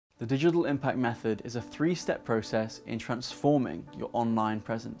The digital impact method is a three-step process in transforming your online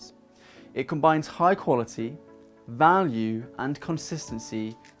presence. It combines high quality, value, and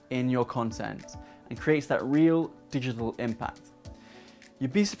consistency in your content and creates that real digital impact.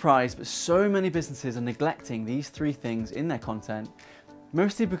 You'd be surprised, but so many businesses are neglecting these three things in their content,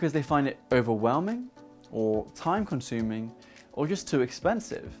 mostly because they find it overwhelming or time-consuming or just too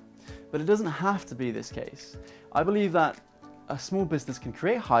expensive. But it doesn't have to be this case. I believe that a small business can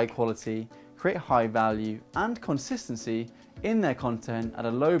create high quality, create high value and consistency in their content at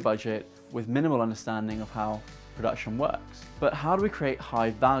a low budget with minimal understanding of how production works. But how do we create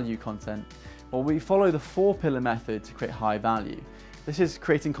high value content? Well, we follow the 4-pillar method to create high value. This is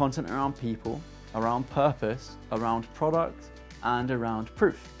creating content around people, around purpose, around product, and around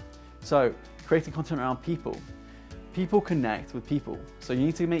proof. So creating content around people. People connect with people. So you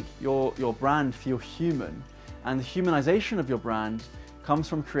need to make your brand feel human. And the humanization of your brand comes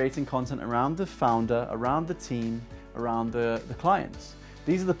from creating content around the founder, around the team, around the clients.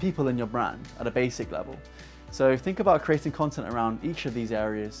 These are the people in your brand at a basic level. So think about creating content around each of these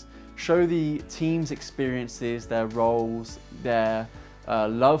areas. Show the team's experiences, their roles, their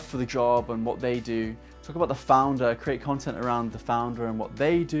love for the job and what they do. Talk about the founder, create content around the founder and what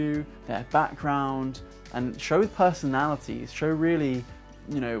they do, their background, and show personalities, show really,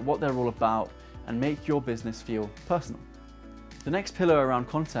 what they're all about, and make your business feel personal. The next pillar around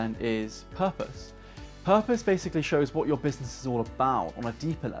content is purpose. Purpose basically shows what your business is all about on a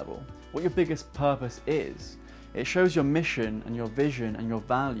deeper level, what your biggest purpose is. It shows your mission and your vision and your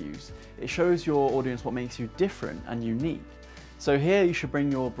values. It shows your audience what makes you different and unique. So here you should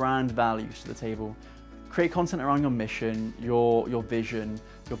bring your brand values to the table. Create content around your mission, your vision,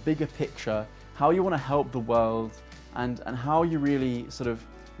 your bigger picture, how you want to help the world, and how you really sort of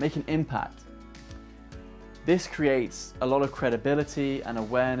make an impact. This creates a lot of credibility and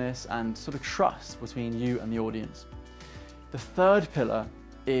awareness and sort of trust between you and the audience. The third pillar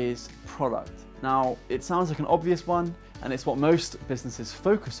is product. Now, it sounds like an obvious one, and it's what most businesses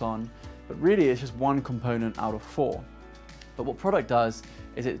focus on, but really it's just one component out of 4. But what product does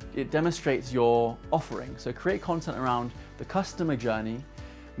is it demonstrates your offering. So create content around the customer journey,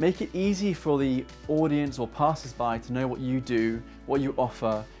 make it easy for the audience or passers-by to know what you do, what you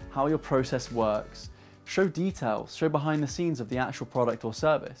offer, how your process works. Show details, show behind the scenes of the actual product or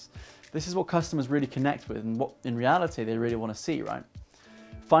service. This is what customers really connect with and what in reality they really want to see, right?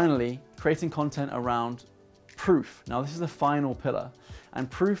 Finally, creating content around proof. Now this is the final pillar,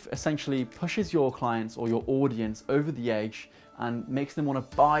 and proof essentially pushes your clients or your audience over the edge and makes them want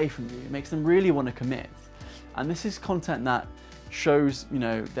to buy from you, makes them really want to commit. And this is content that shows,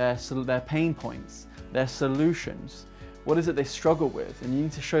 their pain points, their solutions. What is it they struggle with? And you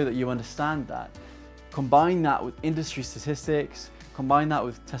need to show that you understand that. Combine that with industry statistics, combine that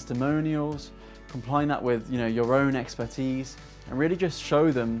with testimonials, combine that with your own expertise, and really just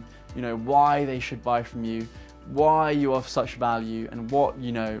show them why they should buy from you, why you have such value, and what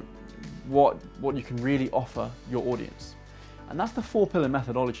you can really offer your audience. And that's the 4-pillar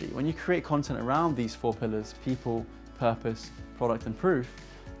methodology. When you create content around these 4 pillars, people, purpose, product, and proof,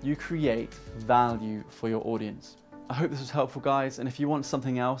 you create value for your audience. I hope this was helpful, guys, and if you want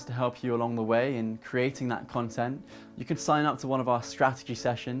something else to help you along the way in creating that content, you can sign up to one of our strategy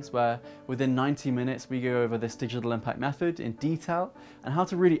sessions where within 90 minutes we go over this digital impact method in detail and how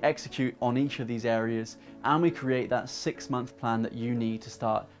to really execute on each of these areas, and we create that 6-month plan that you need to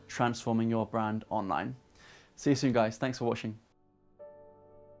start transforming your brand online. See you soon, guys. Thanks for watching.